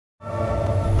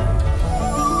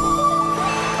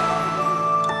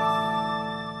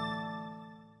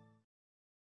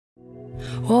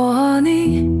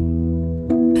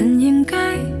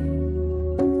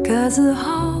自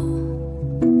好，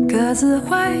各自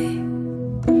坏，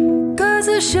各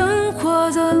自生活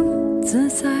的自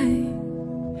在，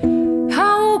毫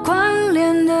无关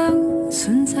联的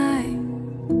存在，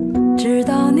直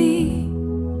到你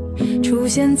出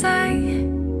现在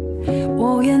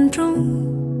我眼中，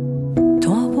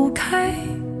躲不开，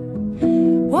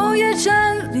我也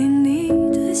占领你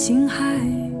的心海，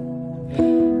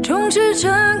充斥着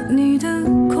你的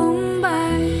空白。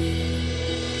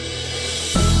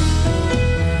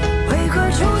为何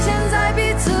出现在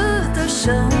彼此的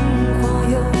生活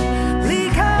又离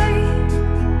开，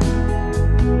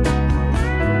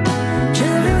只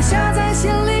留下在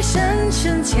心里深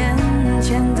深浅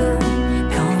浅的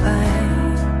漂白。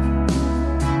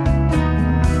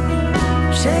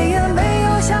谁也没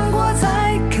有想过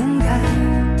再更改，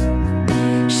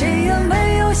谁也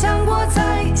没有想过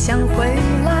再想回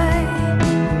来。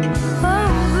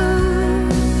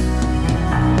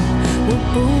我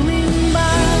不明白。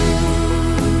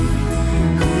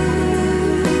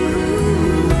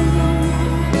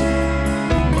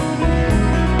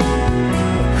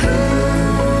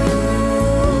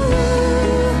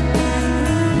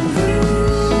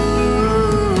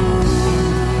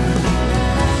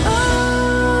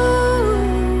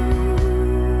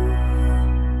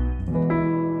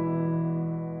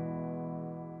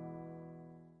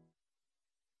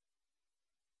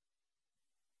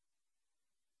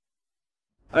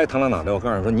哎，唐老脑袋，我告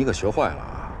诉你说，你可学坏了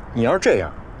啊！你要是这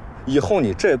样，以后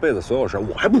你这辈子所有事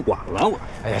我还不管了。我，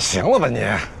哎呀，行了吧你！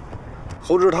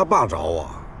侯志他爸找我，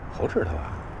侯志他爸，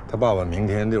他爸爸明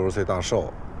天60岁大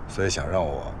寿，所以想让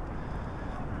我，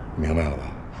明白了吧？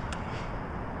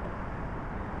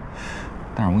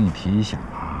但是我给你提一下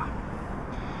啊，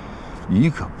你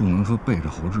可不能说背着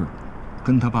侯志，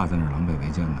跟他爸在那狼狈为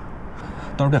奸的。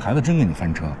到时候这孩子真给你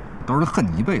翻车，到时候他恨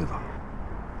你一辈子。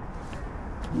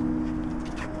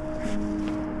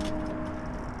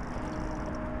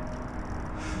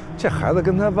这孩子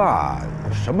跟他爸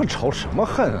什么仇什么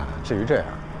恨啊？至于这样？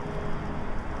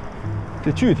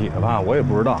这具体的吧，我也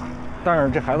不知道。但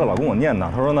是这孩子老跟我念叨，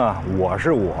他说呢，我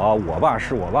是我，我爸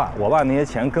是我爸，我爸那些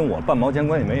钱跟我半毛钱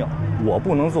关系没有，我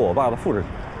不能做我爸的复制品。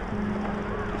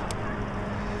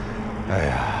哎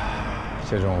呀，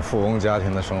这种富翁家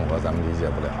庭的生活咱们理解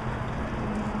不了。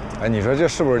哎，你说这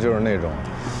是不是就是那种，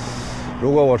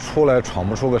如果我出来闯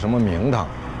不出个什么名堂，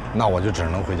那我就只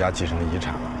能回家继承遗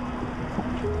产了？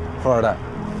富二代，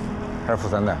还是富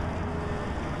三代？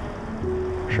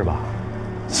是吧？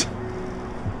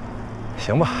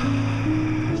行吧，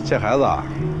这孩子啊，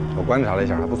我观察了一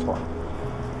下还不错，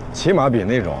起码比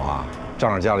那种啊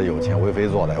仗着家里有钱为非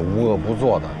作歹、无恶不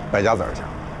作的败家子儿强。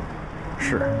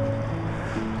是，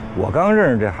我刚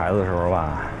认识这孩子的时候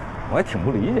吧，我还挺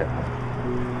不理解他的。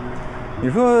你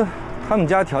说他们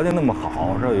家条件那么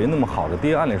好，是吧？有一那么好的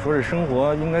爹，按理说这生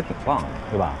活应该挺棒的，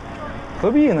对吧？何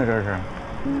必呢？这是。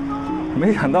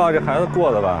没想到这孩子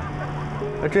过的吧，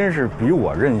还真是比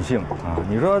我任性啊！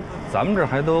你说咱们这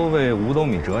还都为五斗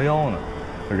米折腰呢，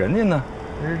人家呢，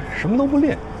什么都不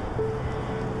吝。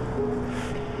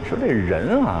说这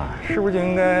人啊，是不是就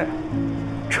应该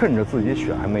趁着自己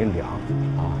血还没凉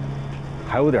啊，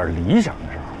还有点理想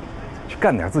的时候，去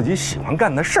干点自己喜欢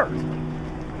干的事儿，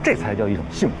这才叫一种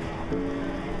幸福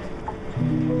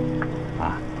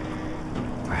啊！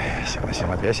哎呀，行了行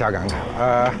了，别瞎感慨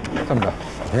了。这么着，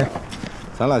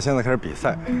咱俩现在开始比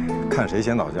赛，看谁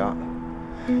先到家。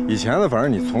以前呢，反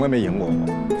正你从来没赢过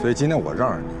我，所以今天我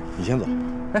让着你，你先走。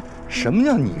哎，什么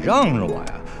叫你让着我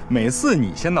呀？每次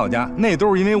你先到家，那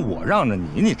都是因为我让着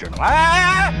你，你知道吗？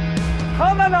哎，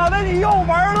唐大脑袋，你又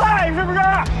玩赖是不是？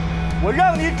我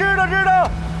让你知道知道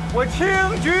我轻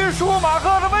举舒马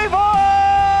赫的威风！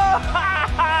哈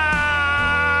哈。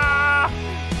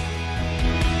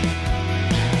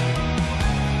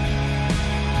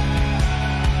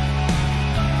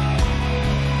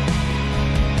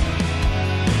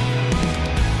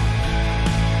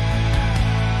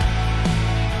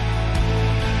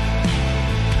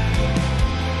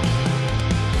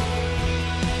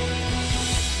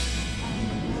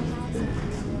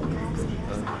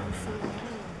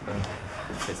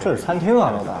这是餐厅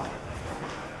啊，老大，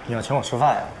你要请我吃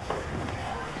饭呀？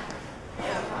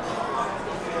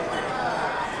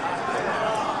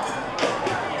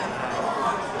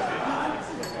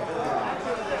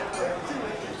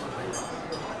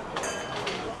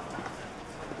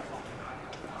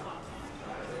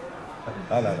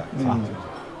来，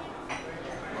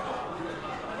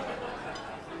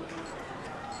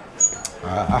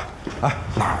啊！哎，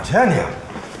哪儿去啊你？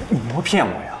你不骗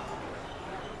我呀？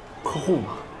客户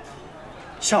吗？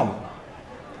项目呢？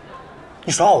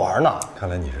你耍我玩呢？看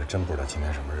来你是真不知道今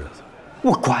天什么日子。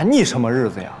我管你什么日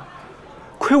子呀！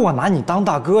亏我拿你当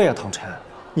大哥呀，唐晨，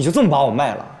你就这么把我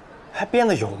卖了，还编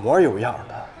得有模有样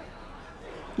的。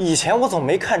以前我怎么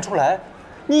没看出来，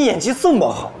你演技这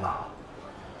么好呢？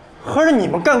合着你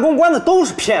们干公关的都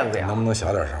是骗子呀？能不能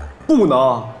小点声？不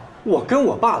能，我跟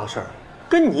我爸的事儿，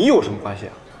跟你有什么关系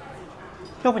啊？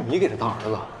要不你给他当儿子？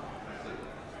我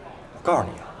告诉你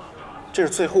啊，这是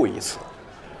最后一次，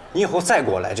你以后再给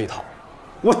我来这套，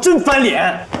我真翻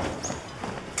脸！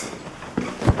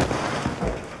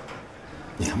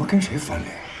你他妈跟谁翻脸？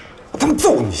我他妈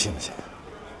揍你信不信？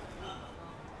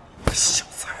小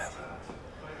崽子，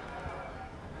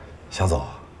想走？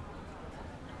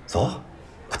走，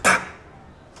滚蛋！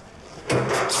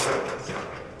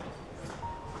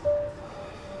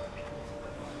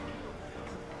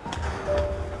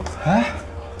哎，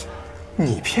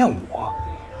你骗我，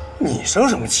你生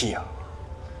什么气呀？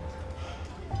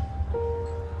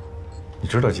你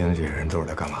知道今天这些人都是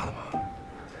来干嘛的吗？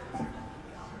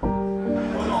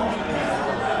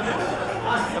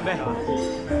干杯！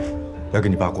来给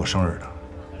你爸过生日的。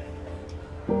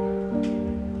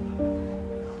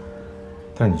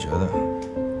但是你觉得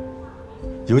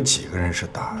有几个人是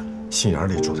打心眼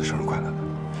里祝他生日快乐的？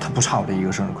他不差我这一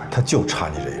个生日快乐，他就差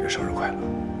你这一个生日快乐。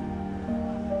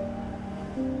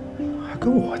还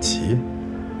跟我急？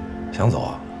想走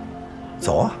啊？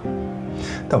走啊！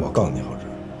但我告诉你，后志，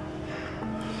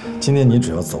今天你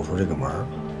只要走出这个门儿，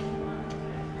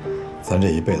咱这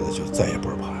一辈子就再也不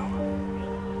是朋友了。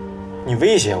你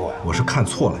威胁我呀？我是看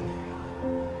错了你，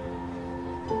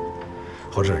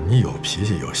后志，你有脾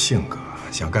气有性格，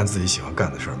想干自己喜欢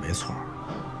干的事儿没错，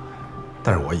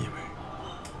但是我以为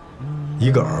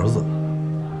一个儿子，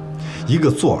一个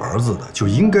做儿子的就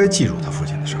应该记住他父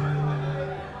亲的生日。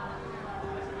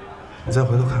你再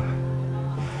回头看看，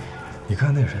你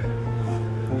看那谁，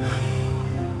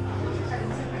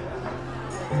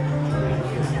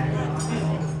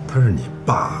他是你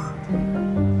爸，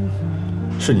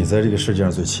是你在这个世界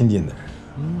上最亲近的人，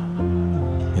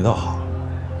你倒好，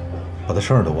把他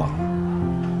生日都忘了，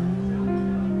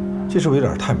这是不是有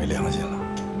点太没良心了？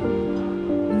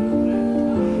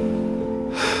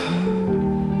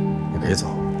你可以走，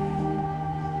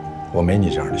我没你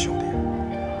这样的兄弟，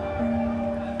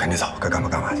赶紧走，该干嘛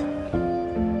干嘛去。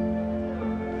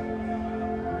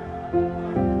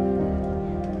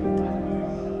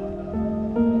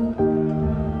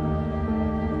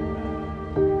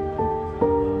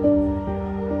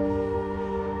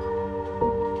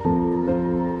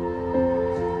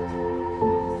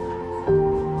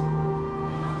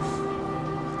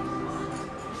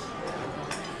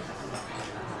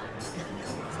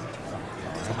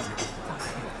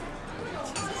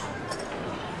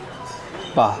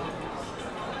爸，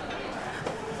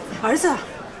儿子，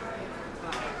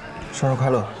生日快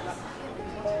乐！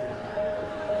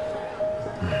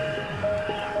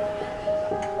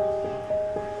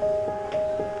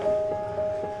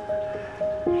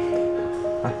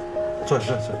来，坐。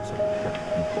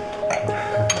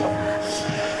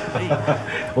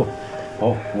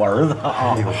哦，我儿子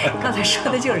啊！刚才说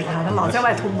的就是他，他老在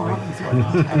外头忙。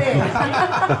对，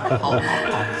好，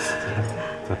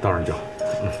再倒上酒。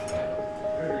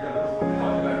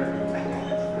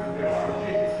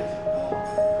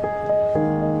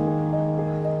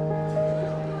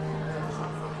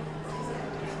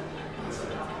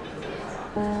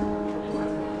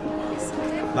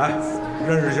来，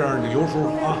认识一下你刘叔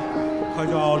啊，他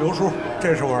叫刘叔，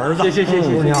这是我儿子。谢谢，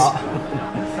你好，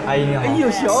阿姨你好。哎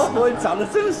呦，小伙子长得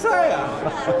真帅啊！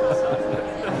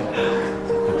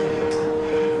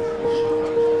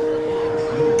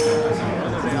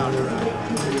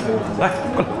来，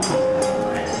过来，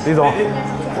李总，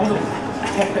黄总，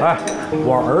哎，我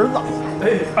儿子，您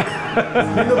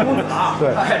的公子啊，对，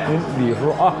您李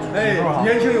叔啊，哎，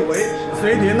年轻有为，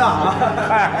随您呐啊！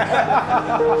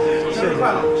生日快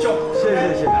乐，笑，谢。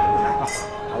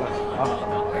好了啊。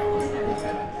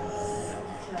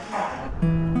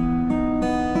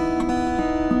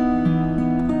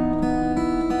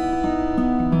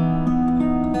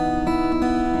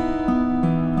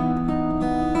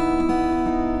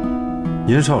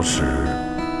年少时，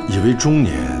以为中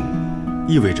年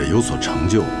意味着有所成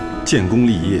就、建功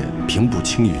立业、平步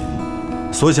青云，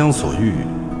所想所欲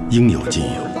应有尽有。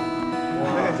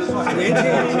年轻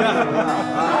人来，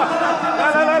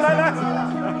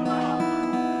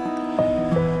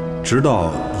直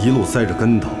到一路栽着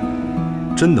跟头，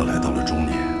真的来到了中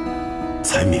年，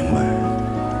才明白，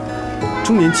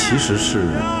中年其实是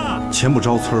前不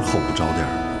着村后不着店，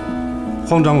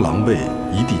慌张狼狈，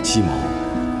一地鸡毛，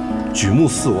举目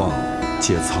四望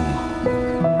皆苍茫。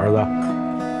儿子，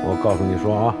我告诉你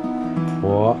说啊，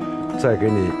我再给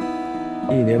你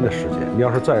1年的时间，你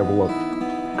要是再不给我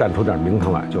干出点名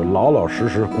堂来，就老老实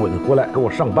实滚回来给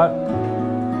我上班。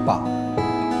爸，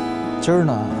今儿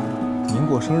呢，您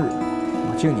过生日，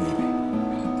我敬你一杯。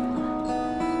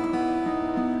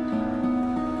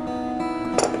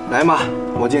来妈，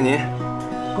我敬您。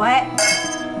乖。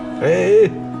哎，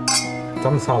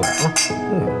咱们仨来啊。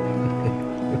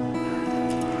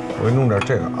我给你弄点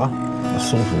这个啊，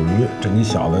松鼠鱼，这你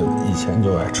小子以前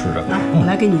就爱吃这个。来，我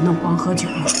来给你弄光喝酒，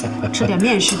吃点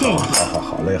面食垫一垫。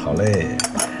好嘞，好嘞。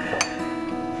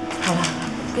好了，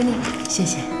给你，谢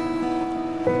谢。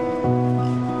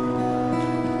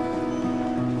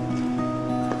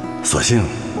所幸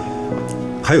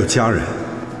还有家人，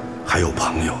还有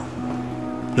朋友，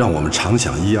让我们常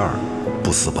想一二，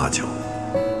不思八九，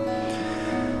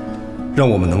让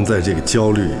我们能在这个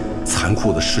焦虑、残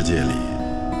酷的世界里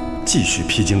继续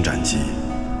披荆斩棘，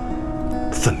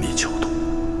奋力求渡。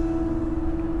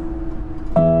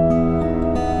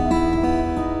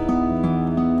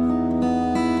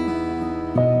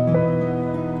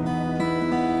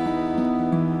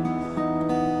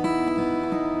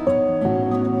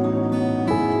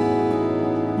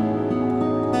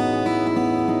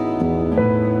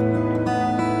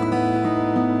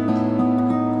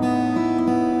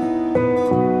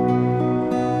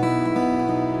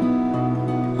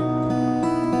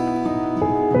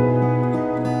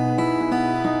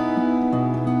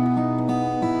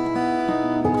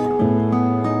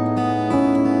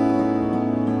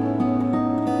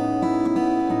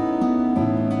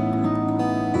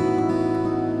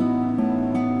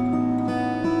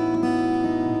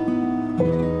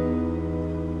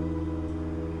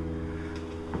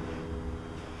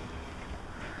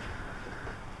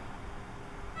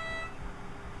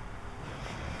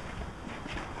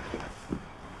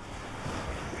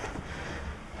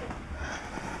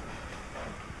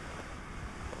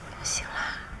醒了，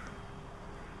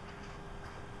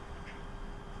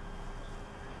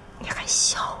你还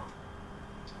笑？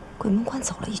鬼门关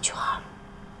走了一圈。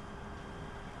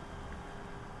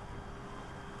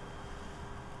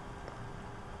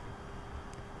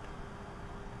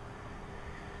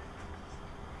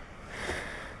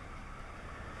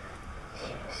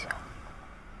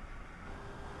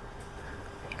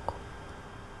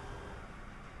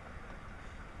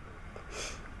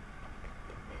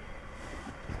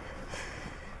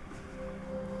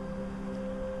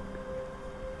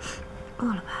饿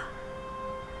了吧？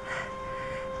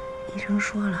医生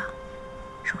说了，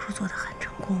手术做得很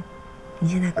成功，你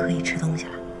现在可以吃东西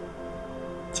了。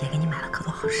姐给你买了可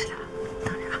多好吃的了，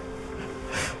等着啊。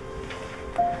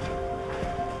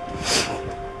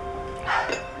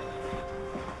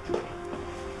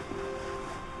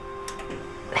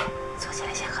来，坐起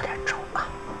来先喝点粥啊。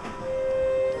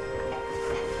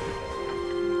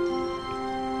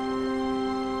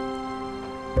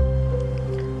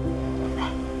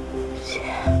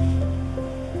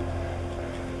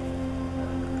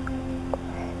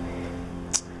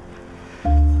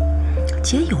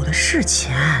姐有的是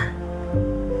钱，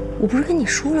我不是跟你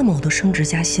说了吗？我都升职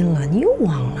加薪了，你又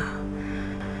忘了？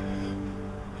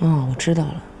哦，我知道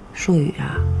了，硕宇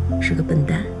啊是个笨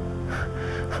蛋。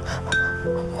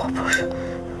我不是，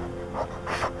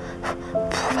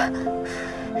不笨。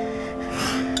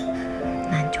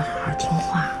那你就好好听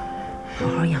话，好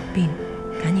好养病，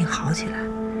赶紧好起来，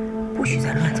不许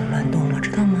再乱走乱动了，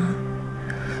知道吗？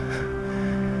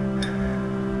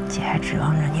姐还指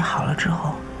望着你好了之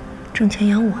后挣钱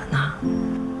养我呢。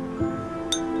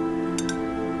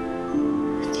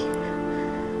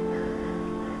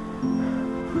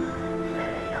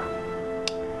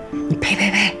你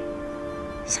呸！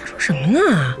瞎说什么呢？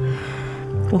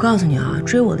我告诉你啊，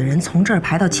追我的人从这儿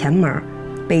排到前门，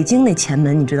北京那前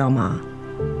门，你知道吗？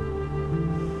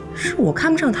是我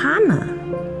看不上他们。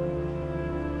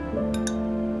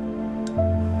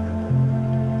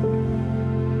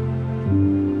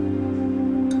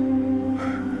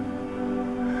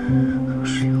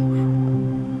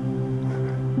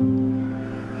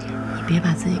你别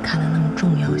把自己看得那么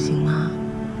重要，行吗？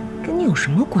跟你有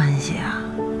什么关系啊？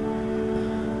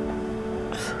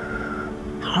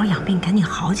好好养病，赶紧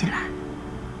好起来。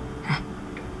哎，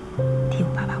替我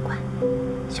把把关，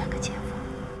选个姐夫。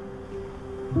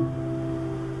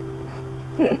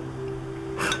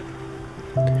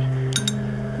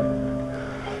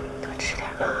多吃点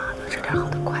啊，多吃点好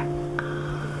的快啊，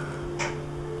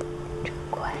真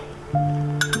乖。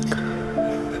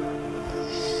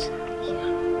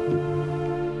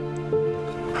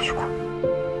不许哭。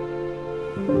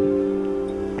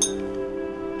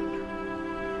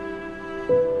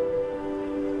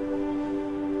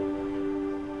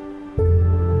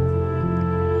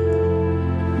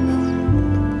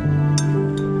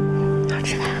好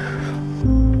吃吧？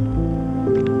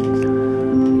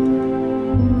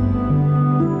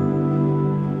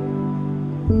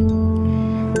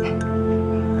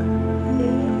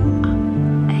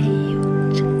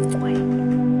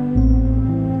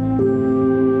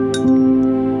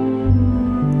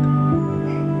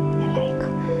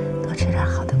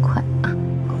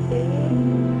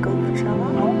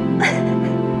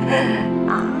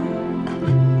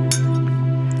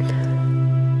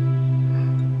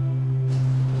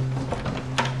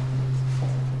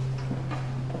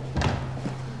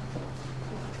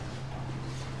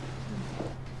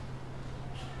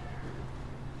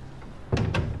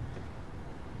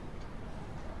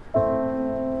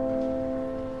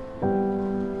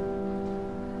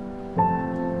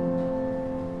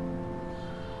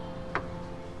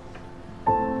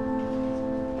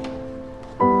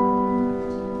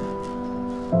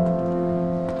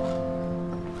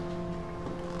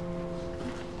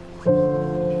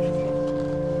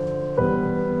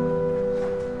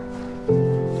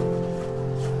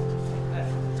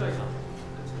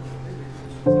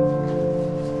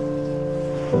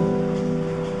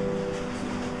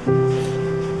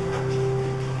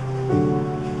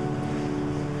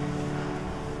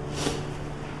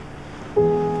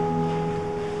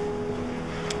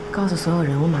告诉所有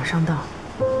人我马上到，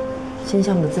新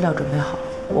项目的资料准备好，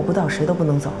我不到谁都不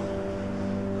能走。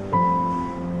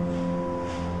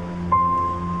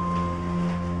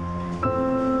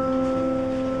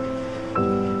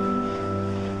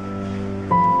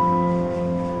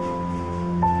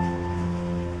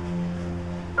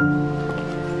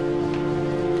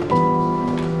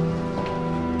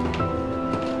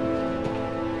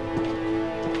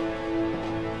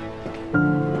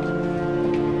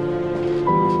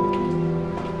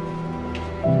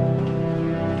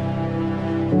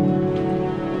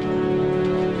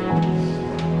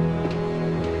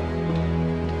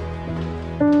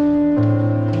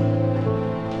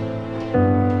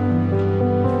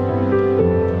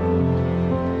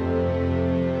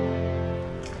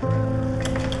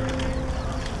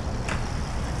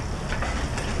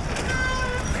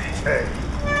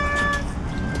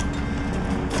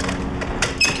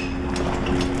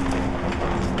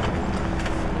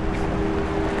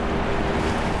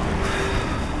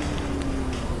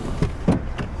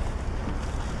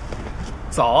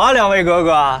早啊，两位哥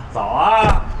哥。早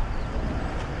啊！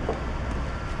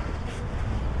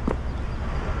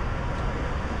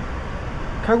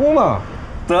开工呢？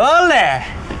得嘞。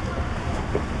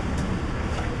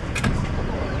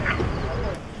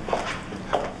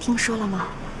听说了吗？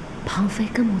庞飞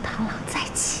跟木螳螂在一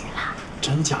起了。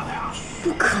真假的呀？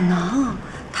不可能，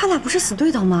他俩不是死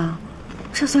对头吗？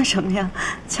这算什么呀？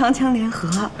强强联合。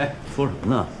哎，说什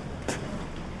么呢？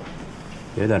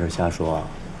别在这瞎说啊！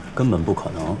根本不可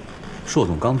能，硕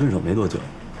总刚分手没多久。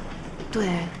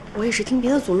对，我也是听别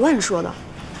的组乱说的。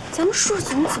咱们硕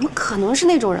总怎么可能是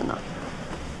那种人呢？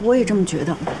我也这么觉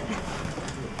得。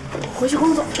回去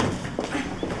工作。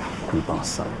一帮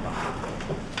三八。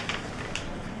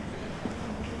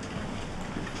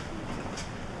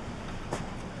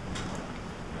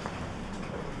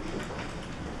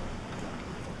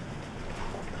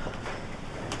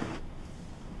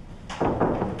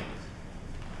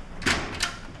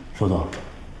硕总。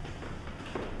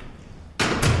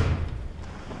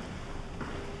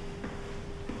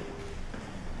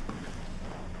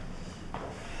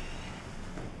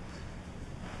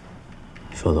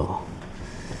硕总，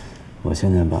我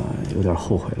现在吧有点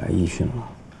后悔来易迅了。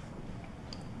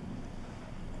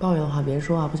抱怨的话别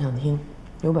说啊，不想听。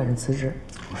有本事辞职。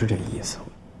不是这意思，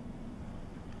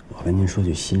我跟您说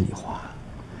句心里话，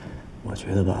我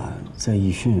觉得吧，在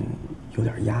易迅有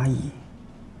点压抑。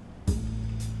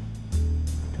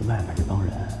这外面这帮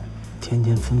人，天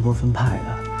天分波分派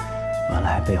的，完了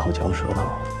还背后嚼舌头，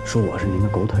说我是您的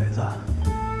狗腿子。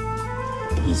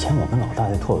以前我跟老大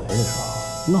在拓维的时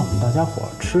候，那我们大家伙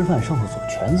吃饭上厕所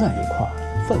全在一块儿，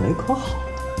氛围可好了。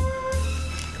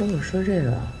跟我说这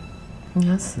个，你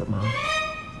想死吗？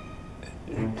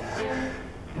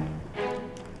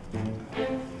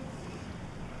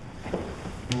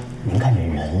您看这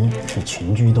人是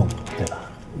群居动物，对吧？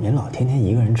您老天天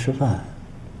一个人吃饭，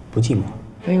不寂寞？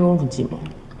没工夫寂寞。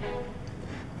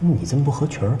你这么不合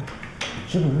群儿，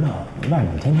知不知道外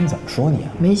面天天怎么说你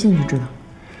啊？没兴趣知道。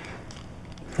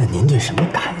那您对什么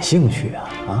感兴趣啊？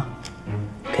啊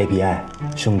 ？KPI、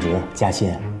升职、加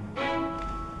薪。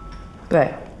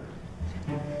对。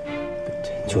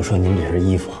就说您这身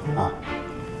衣服啊，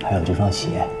还有这双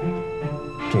鞋，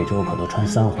这周可都穿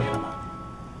3回了吧？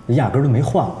压根儿都没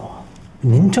换过。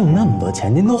您挣那么多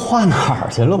钱，您都花哪儿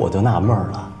去了？我就纳闷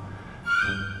了。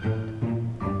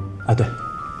啊，对，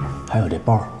还有这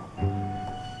包，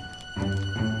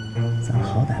咱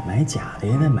好歹买假的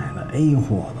也得买个 A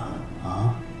货吧？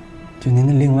啊，就您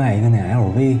的另外一个那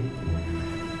LV，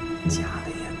 假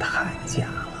的也太假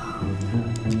了。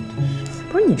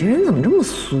不是你这人怎么这么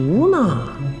俗呢？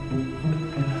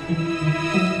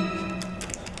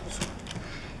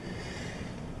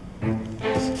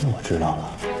那我知道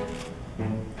了。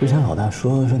之前老大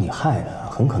说你害的，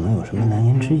很可能有什么难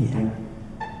言之隐。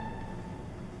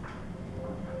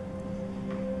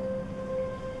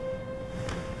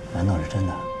难道是真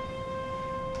的？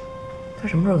他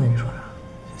什么时候跟你说的？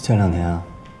前2天啊。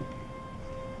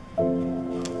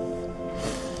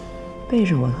背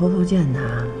着我偷偷见他，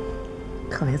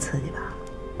特别刺激吧？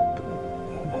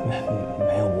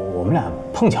没有，我们俩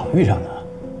碰巧遇上的。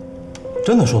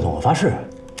真的，硕总，我发誓。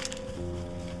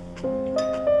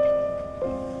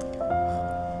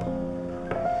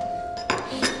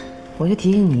我就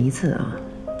提醒你一次啊，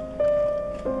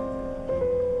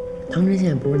唐晨现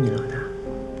在不是你老大，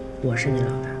我是你老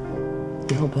大，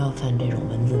以后不要犯这种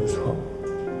文字的错误。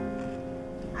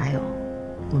还有，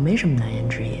我没什么难言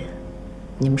之隐，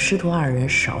你们师徒2人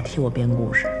少替我编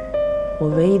故事。我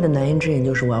唯一的难言之隐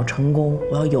就是我要成功，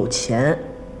我要有钱，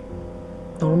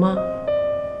懂了吗？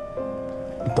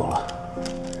懂了。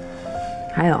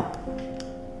还有，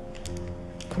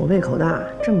我胃口大，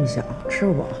这么小，吃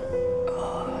不饱。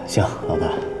行，老大，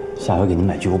下回给您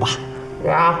买巨无霸。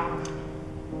呀，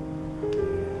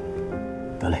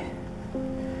得嘞，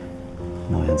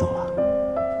那我先走了。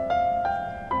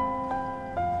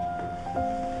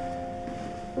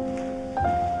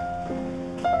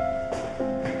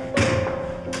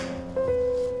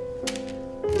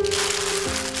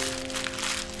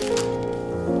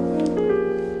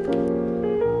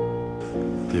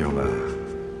弟兄们，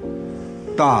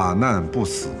大难不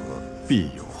死，必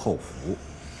有后福，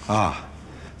啊！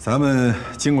咱们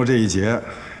经过这一劫，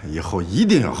以后一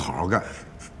定要好好干。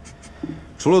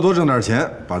除了多挣点钱，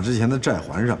把之前的债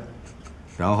还上，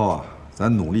然后啊，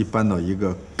咱努力搬到一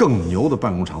个更牛的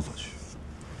办公场所去。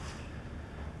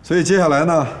所以接下来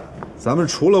呢，咱们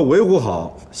除了维护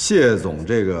好谢总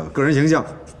这个个人形象，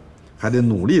还得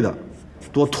努力的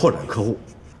多拓展客户。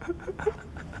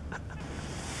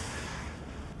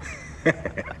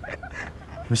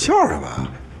你笑什么？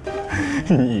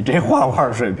你这画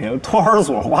画水平，托儿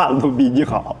所画的都比你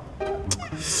好。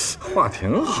画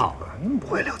挺好的，你不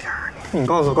会聊天啊你？你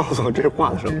告诉我，这是画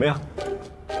的什么呀？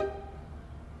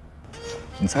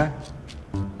你猜？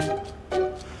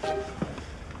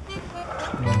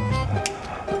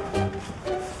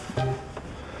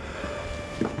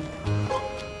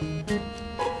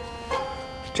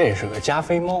这是个加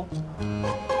菲猫。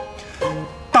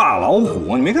大老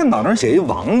虎，你没看脑袋上写一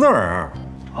王字儿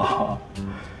啊？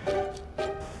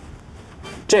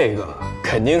这个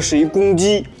肯定是一公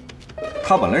鸡。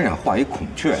他本来想画一孔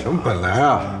雀，什么本来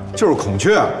啊，就是孔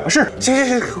雀。是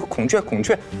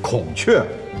孔雀。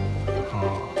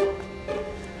哦，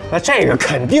那这个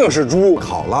肯定是猪。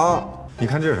考拉，你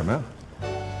看这是什么呀？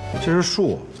这是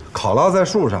树，考拉在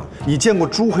树上。你见过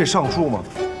猪会上树吗？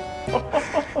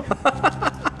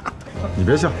你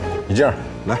别笑，你这样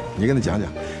来，你跟他讲讲，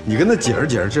你跟他解释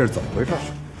解释这是怎么回事。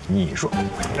你说，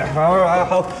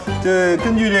好，这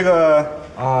根据这个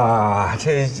啊，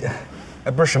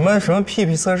不是什么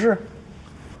PP 测试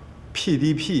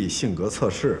 ，PDP 性格测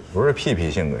试，不是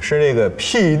PP 性格，是这个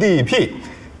PDP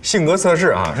性格测试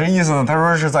啊。这意思呢，他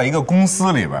说是在一个公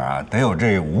司里边啊，得有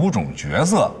这5种角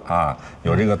色啊，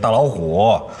有这个大老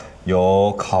虎，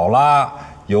有考拉，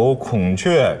有孔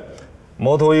雀，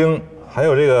猫头鹰，还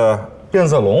有这个变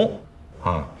色龙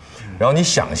啊。然后你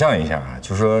想象一下啊，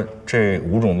就说这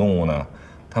5种动物呢，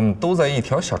它们都在一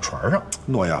条小船上，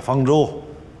诺亚方舟。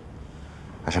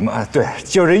什么啊？对，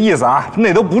就这意思啊，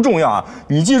那都不重要啊。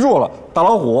你记住了，大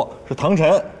老虎是唐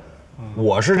晨，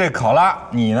我是这考拉，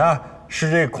你呢是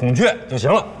这孔雀就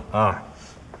行了啊。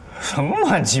什么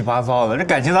乱七八糟的？这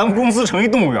感情咱们公司成一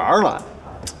动物园了。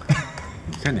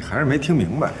你看你还是没听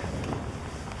明白，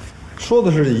说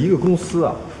的是一个公司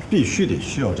啊，必须得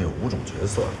需要这5种角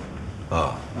色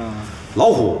啊。老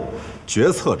虎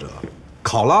决策者，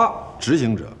考拉执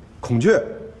行者，孔雀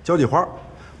交际花，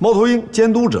猫头鹰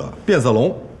监督者，变色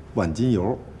龙万金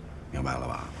油，明白了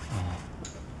吧？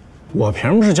我凭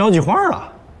什么是交际花啊？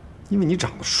因为你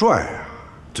长得帅啊，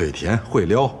嘴甜会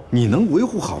撩，你能维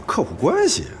护好客户关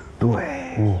系。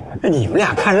对，你们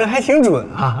俩看人还挺准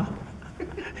啊。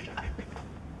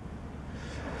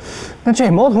那这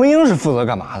猫头鹰是负责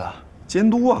干嘛的？监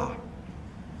督啊，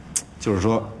就是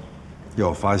说，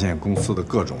要发现公司的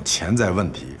各种潜在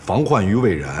问题，防患于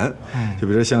未然。就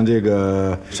比如像这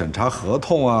个审查合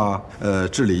同啊，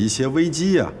治理一些危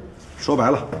机啊，说白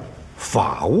了，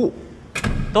法务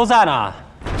都在呢。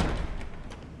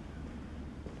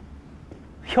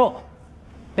哟，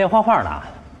练画画呢？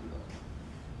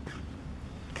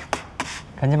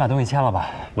赶紧把东西签了吧，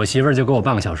我媳妇儿就给我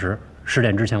半个小时，10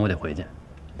点之前我得回去。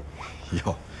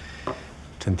哟，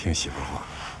真听媳妇话。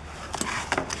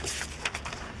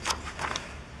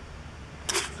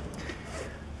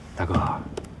大哥，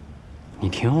你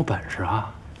挺有本事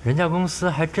啊，人家公司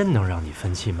还真能让你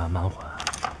分期慢慢还。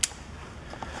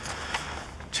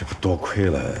这不多亏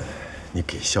了你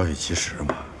给消息及时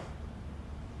吗？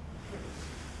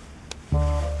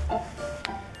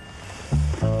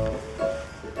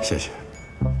谢谢，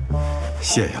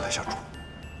谢谢了，小朱。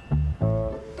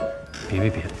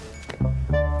别，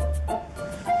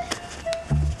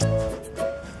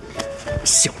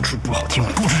小猪不好听，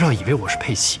不知道以为我是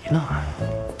佩奇呢。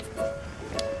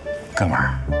哥们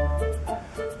儿，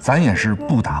咱也是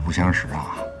不打不相识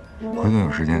啊，回头有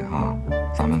时间啊，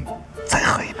咱们再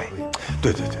喝一杯。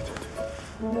对，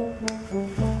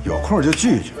有空就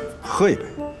聚一聚，喝一杯。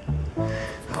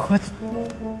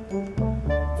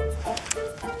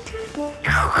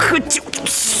喝酒就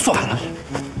算了，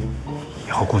以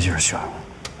后估计是悬了。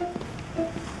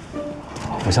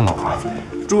我先走了。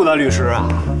朱大律师啊，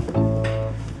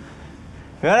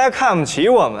原来看不起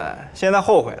我们，现在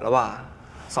后悔了吧？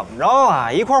怎么着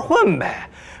啊？一块混呗，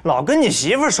老跟你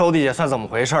媳妇手底下算怎么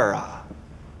回事啊？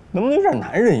能不能有点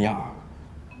男人样？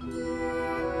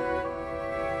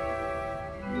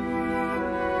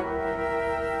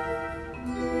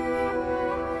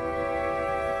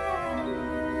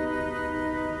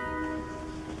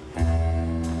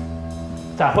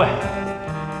再会。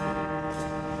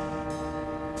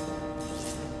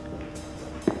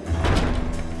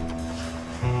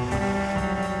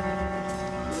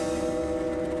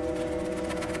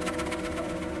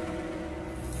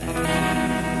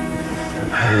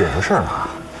有个事儿啊，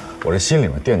我这心里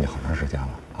面惦记好长时间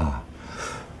了啊。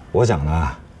我想呢，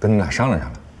跟你们俩商量商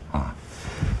量啊。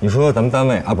你说咱们单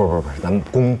位啊，不是，咱们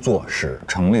工作室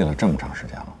成立了这么长时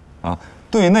间了啊，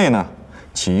对内呢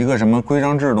起一个什么规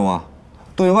章制度啊，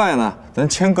对外呢咱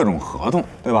签各种合同，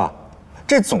对吧？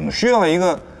这总需要一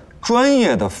个专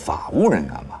业的法务人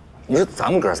员吧？你说咱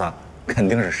们哥仨肯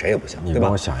定是谁也不行，对吧？你跟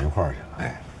我想一块儿去了。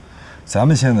哎，咱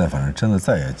们现在反正真的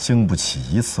再也经不起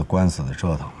一次官司的折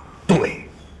腾了。对。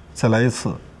再来一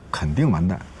次，肯定完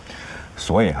蛋。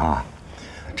所以啊，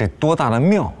这多大的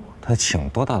庙，他请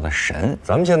多大的神。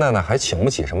咱们现在呢还请不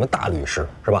起什么大律师，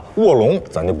是吧？卧龙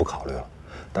咱就不考虑了。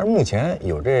但是目前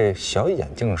有这小眼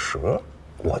镜蛇，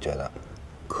我觉得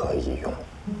可以用。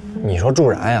你说助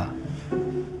燃呀？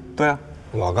对啊，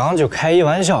我刚就开一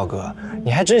玩笑，哥，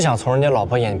你还真想从人家老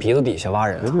婆眼皮子底下挖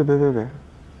人啊？别！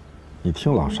你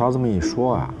听老沙这么一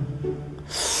说啊，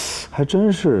还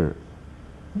真是。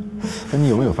哎，你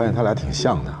有没有发现他俩挺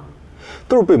像的？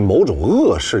都是被某种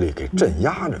恶势力给镇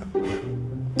压着。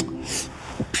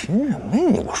凭什么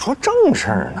呀？我说正事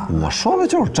儿呢。我说的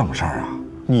就是正事儿啊。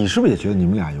你是不是也觉得你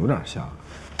们俩有点像？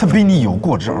他比你有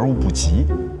过之而无不及。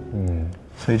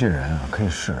所以这人啊可以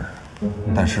试试，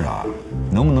但是啊，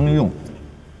能不能用，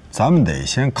咱们得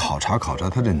先考察考察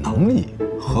他这能力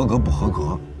合格不合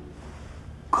格。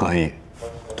可以，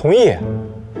同意。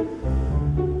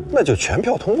那就全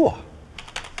票通过。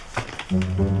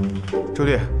助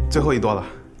理，最后一多了，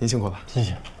您辛苦了，谢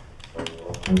谢。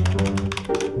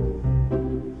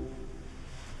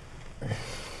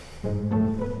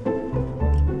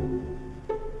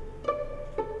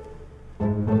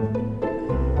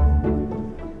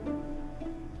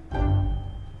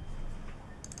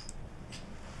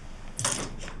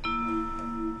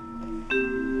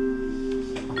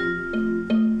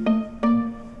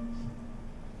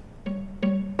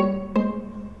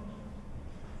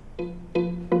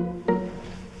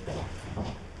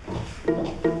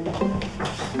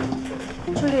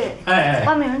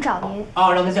外面有人找您。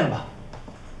啊，让他进来吧。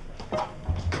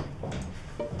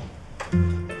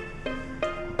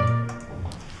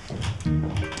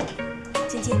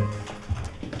进。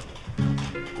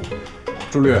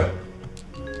朱律，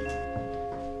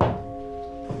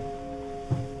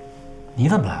你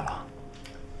怎么来了？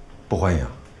不欢迎。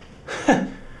哼，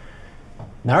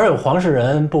哪有黄世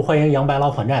仁不欢迎杨白劳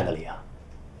还债的理啊？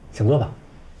请坐吧。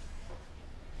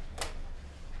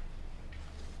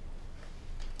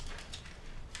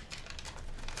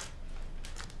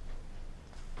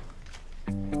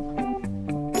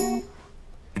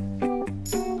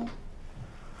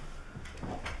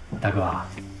大哥，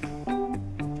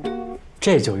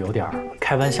这就有点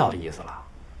开玩笑的意思了。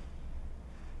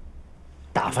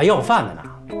打发要饭的呢，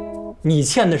你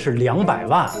欠的是200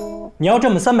万，你要这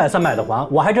么300的还，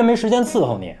我还真没时间伺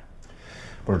候你。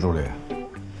不是朱律，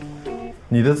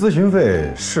你的咨询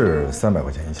费是300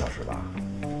块钱1小时吧？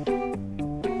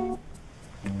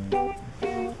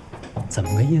怎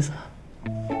么个意思？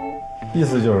意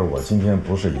思就是我今天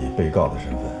不是以被告的身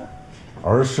份，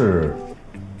而是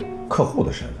客户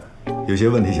的身份。有些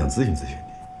问题想咨询咨询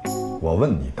你，我问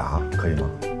你答，可以吗？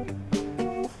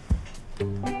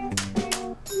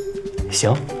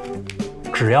行，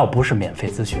只要不是免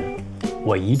费咨询，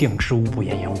我一定知无不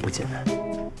言，言无不尽。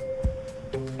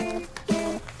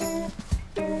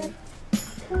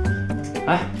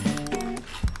来，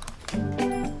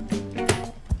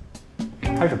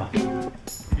开始吧。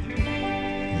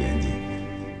严谨。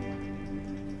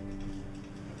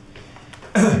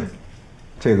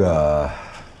这个。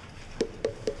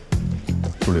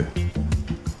朱律，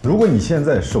如果你现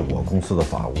在是我公司的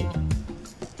法务，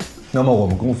那么我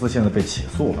们公司现在被起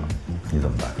诉了，你怎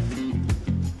么办？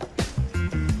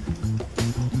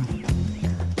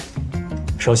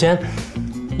首先，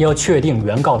要确定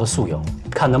原告的诉有，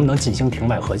看能不能进行庭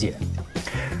外和解。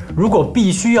如果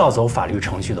必须要走法律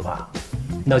程序的话，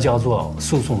那就要做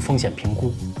诉讼风险评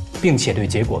估，并且对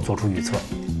结果做出预测。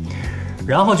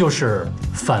然后就是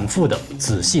反复的、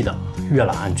仔细的阅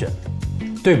览案卷。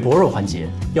对薄弱环节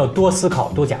要多思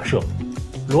考、多假设，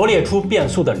罗列出辩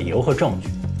诉的理由和证据，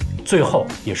最后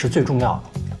也是最重要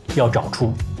的，要找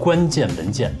出关键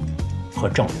文件和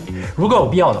证人。如果有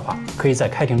必要的话，可以在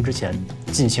开庭之前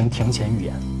进行庭前预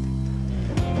演。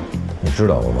你知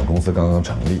道我们公司刚刚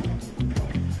成立，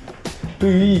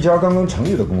对于一家刚刚成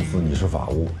立的公司，你是法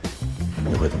务，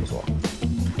你会怎么做？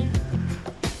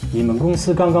你们公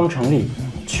司刚刚成立，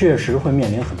确实会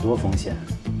面临很多风险。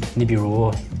你比如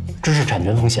知识产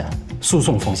权风险、诉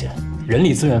讼风险、人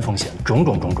力资源风险，种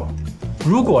种。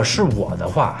如果是我的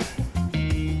话，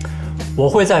我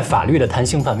会在法律的弹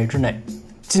性范围之内，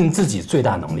尽自己最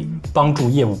大能力，帮助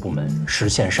业务部门实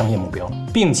现商业目标，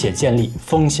并且建立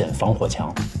风险防火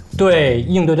墙，对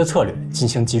应对的策略进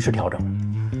行及时调整。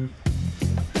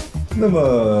那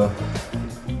么，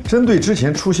针对之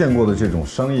前出现过的这种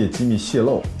商业机密泄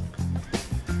露，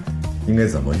应该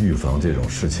怎么预防这种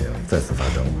事情再次发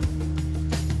生呢？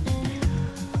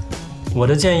我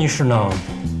的建议是呢，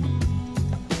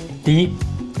第一，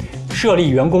设立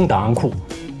员工档案库，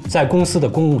在公司的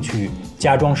公务区域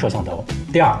加装摄像头。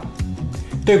第二，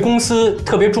对公司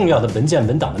特别重要的文件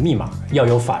文档的密码要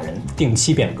由法人定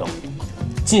期变更，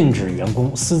禁止员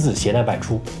工私自携带外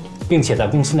出，并且在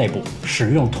公司内部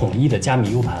使用统一的加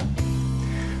密 U 盘。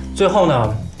最后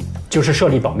呢，就是设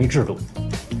立保密制度，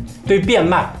对变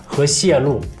卖和泄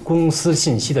露公司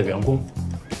信息的员工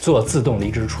做自动离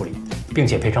职处理，并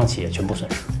且赔偿企业全部损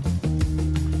失。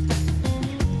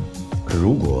可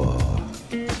如果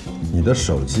你的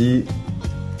手机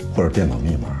或者电脑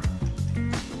密码，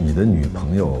你的女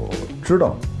朋友知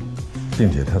道，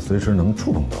并且她随时能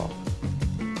触碰到，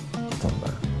怎么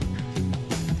办？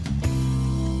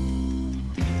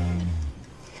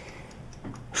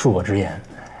恕我直言，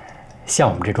像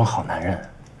我们这种好男人，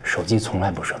手机从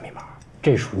来不设密码，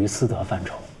这属于私德范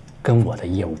畴，跟我的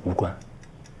业务无关。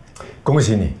恭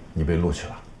喜你，你被录取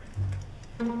了。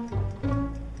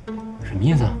什么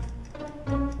意思？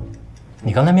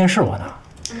你刚才面试我呢？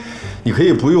你可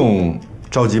以不用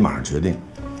着急马上决定，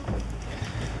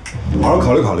好好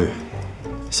考虑考虑，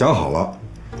想好了，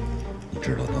你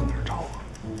知道到哪儿找我。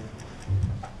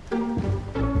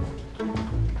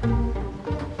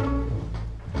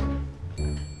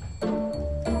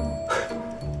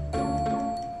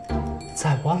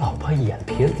在我老婆眼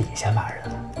皮子底下把人，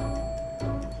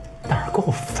哪儿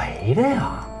够肥的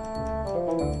呀？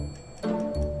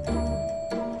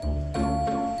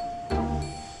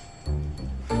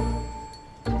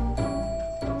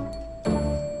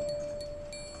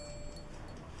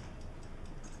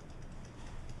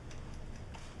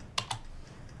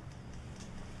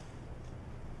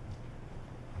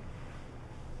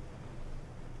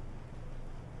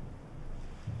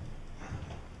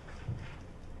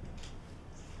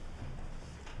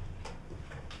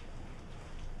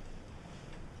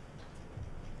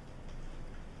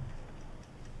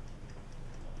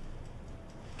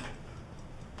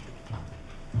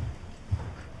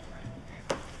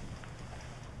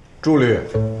助理，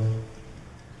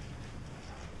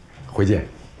回见。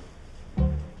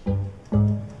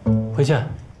回见。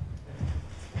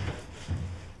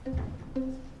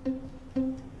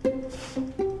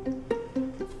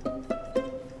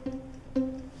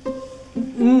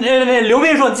刘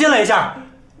秘书，进来一下。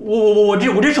我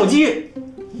这手机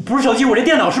不是手机，我这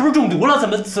电脑是不是中毒了？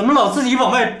怎么老自己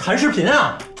往外弹视频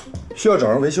啊？需要找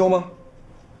人维修吗？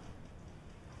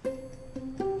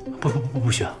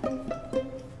不需要。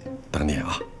等你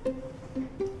啊。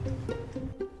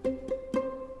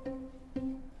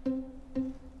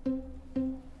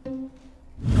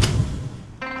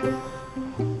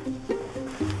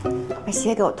把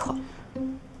鞋给我脱了。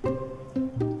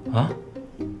啊？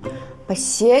把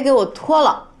鞋给我脱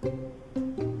了。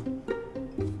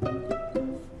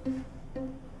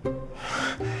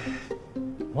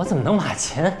我怎么能把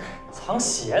钱藏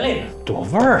鞋里呢？多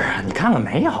味儿啊！你看看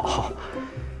没有？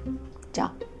这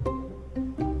样。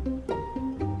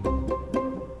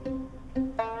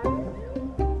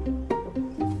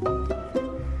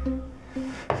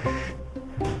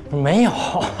没有。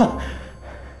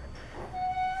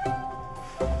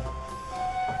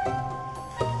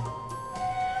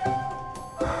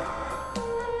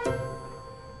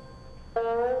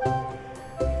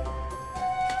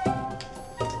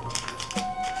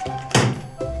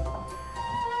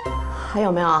还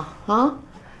有没有啊？啊，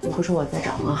你不说我再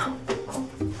找啊。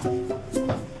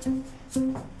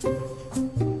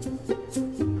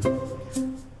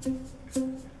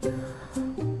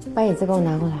把椅子给我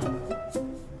拿过来，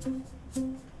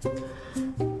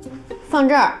放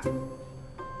这儿。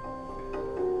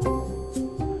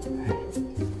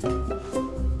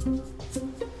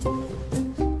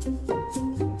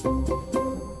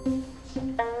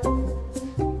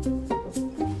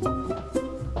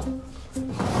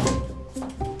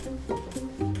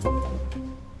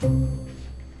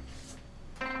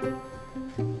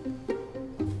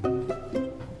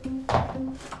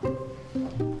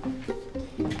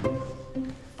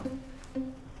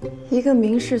一个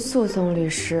民事诉讼律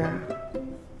师，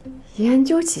研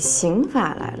究起刑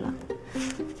法来了。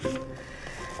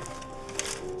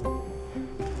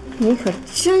你可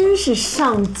真是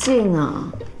上进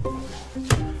啊！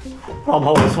老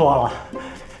婆，我错了，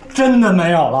真的没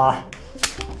有了。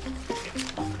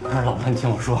可是老婆，你听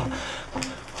我说，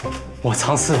我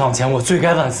藏私房钱，我罪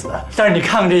该万死。但是你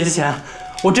看看这些钱，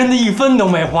我真的一分都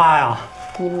没花呀。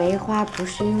你没花不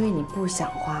是因为你不想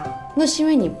花，那是因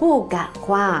为你不敢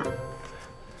花。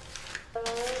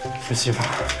媳妇儿，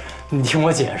你听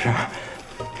我解释。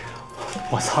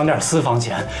我藏点私房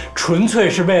钱，纯粹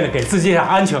是为了给自己点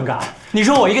安全感。你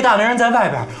说我一个大男人在外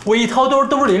边，我一掏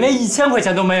兜里连1000块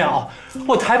钱都没有，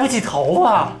我抬不起头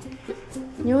啊！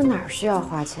你有哪儿需要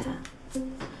花钱？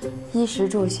衣食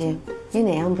住行，你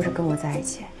哪样不是跟我在一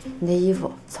起？你的衣服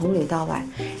从里到外，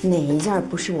哪一件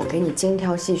不是我给你精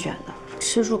挑细选的？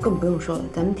吃住更不用说了，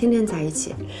咱们天天在一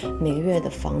起，每个月的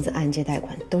房子按揭贷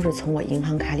款都是从我银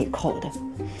行卡里扣的，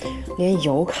连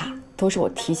油卡都是我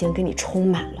提前给你充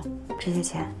满了。这些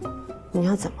钱，你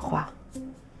要怎么花？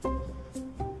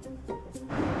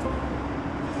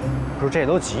不是，这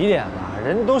都几点了？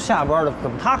人家都下班了，怎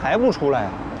么他还不出来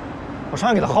啊？我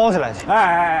上去给他薅起来去。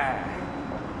哎，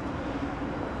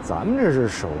咱们这是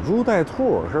守株待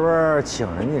兔，是不是？请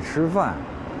人家吃饭，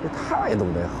这态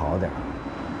度得好点。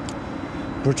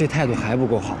不是，这态度还不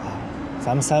够好。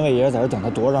咱们3位爷在这等他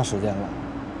多长时间了？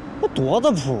那多大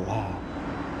谱啊！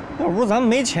要不是咱们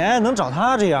没钱，能找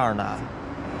他这样的？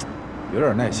有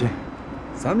点耐心，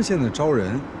咱们现在招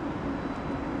人，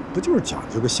不就是讲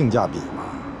究个性价比吗？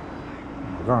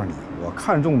我告诉你，我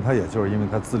看中他，也就是因为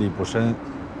他资历不深，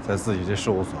在自己这事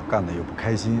务所干的又不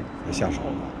开心，才下手的。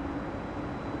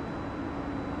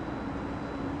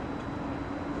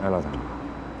哎，老唐，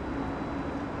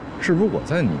是不是我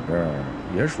在你这儿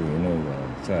也属于那个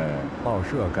在报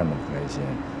社干的不开心，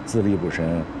资历不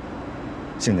深，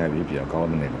性价比比较高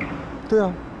的那种？对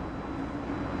啊。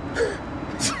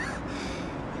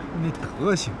那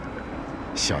德行，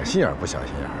小心眼不小心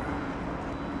眼啊！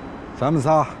咱们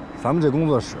仨，咱们这工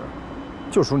作室，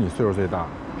就属你岁数最大，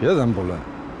别的咱们不论。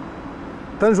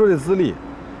单说这资历，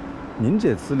您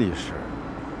这资历是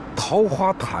桃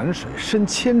花潭水深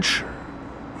千尺，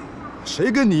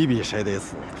谁跟你比谁得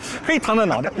死。嘿，唐大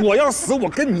脑袋，我要死，我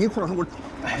跟你一块儿，我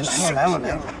来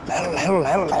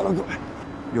了，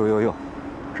各位。哟，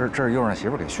这又让媳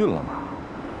妇给训了吗？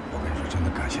我跟你说，真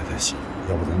的感谢他媳妇，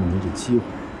要不咱们没这机会。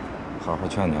好好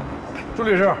劝劝。朱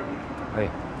律师，哎，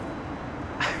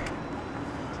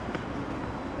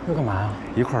要干嘛呀？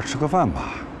一块儿吃个饭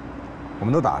吧。我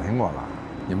们都打听过了，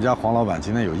你们家黄老板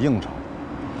今天有应酬，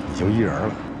你就一人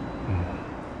了。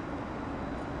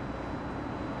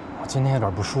我今天有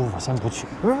点不舒服，先不去。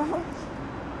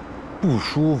不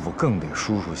舒服更得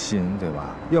舒舒心，对吧？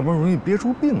要不然容易憋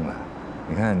出病来。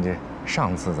你看这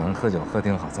上次咱喝酒喝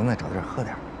挺好，咱再找地儿喝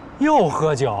点。又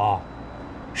喝酒？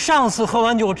上次喝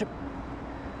完酒这……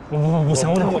不行，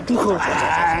我不喝了。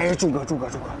哎，柱哥，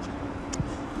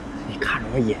你看着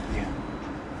我眼睛，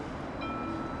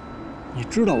你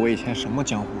知道我以前什么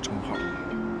江湖称号吗？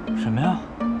什么呀？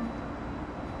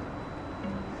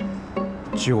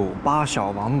酒吧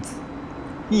小王子，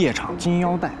夜场金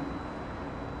腰带。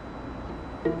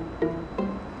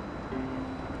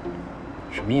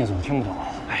什么意思？我听不懂。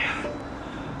哎呀，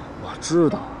我知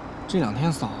道，这2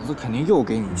天嫂子肯定又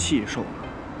给你气受了。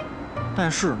但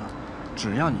是呢，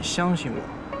只要你相信我，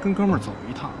跟哥们儿走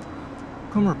一趟，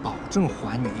哥们儿保证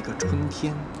还你一个春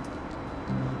天。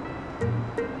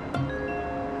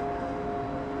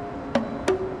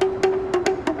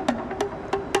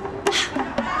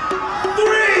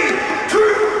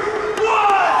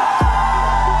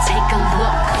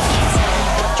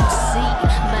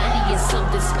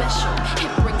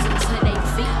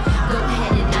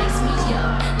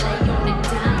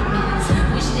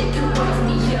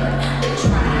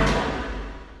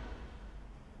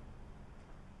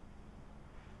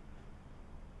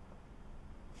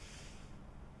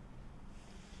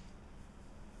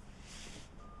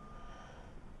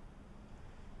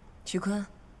徐坤，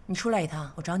你出来一趟，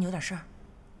我找你有点事儿。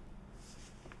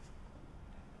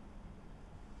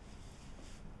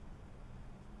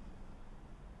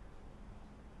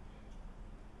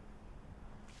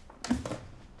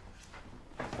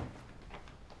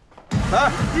来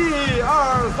，1、2、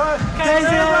3，开心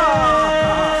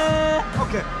了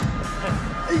 ！OK。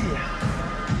哎呀，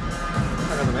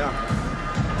看看怎么样？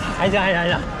还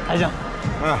行。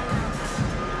哎，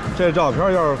这照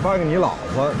片要是发给你老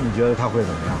婆，你觉得她会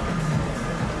怎么样？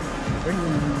不是你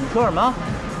说什么？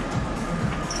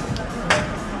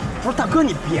不是大哥，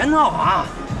你别闹啊！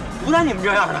不带你们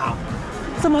这样的，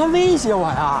怎么还威胁我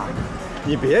呀？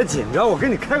你别紧张，我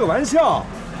跟你开个玩笑。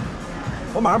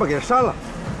我马上把给它删了。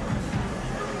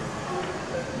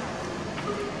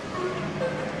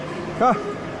看。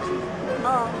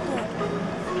哦，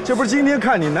对。这不是今天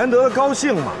看你难得的高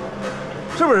兴吗？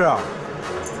是不是？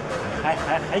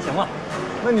还行吧。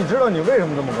那你知道你为什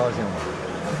么这么高兴吗？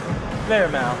为什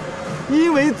么呀？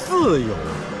因为自由。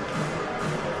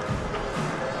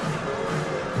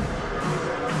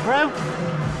不是，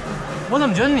我怎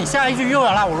么觉得你下一句又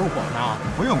要拉我入伙呢？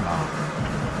不用拉，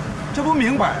这不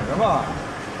明摆着吗？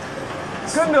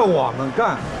跟着我们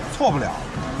干，错不了，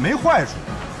没坏处。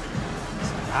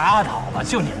拉倒吧，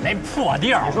就你们那破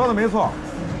地儿。你说的没错，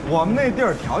我们那地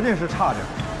儿条件是差点，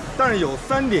但是有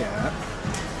3点，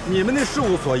你们那事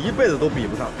务所一辈子都比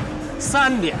不上。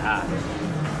3点？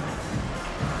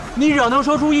你只要能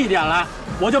说出1点来，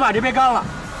我就把这杯干了。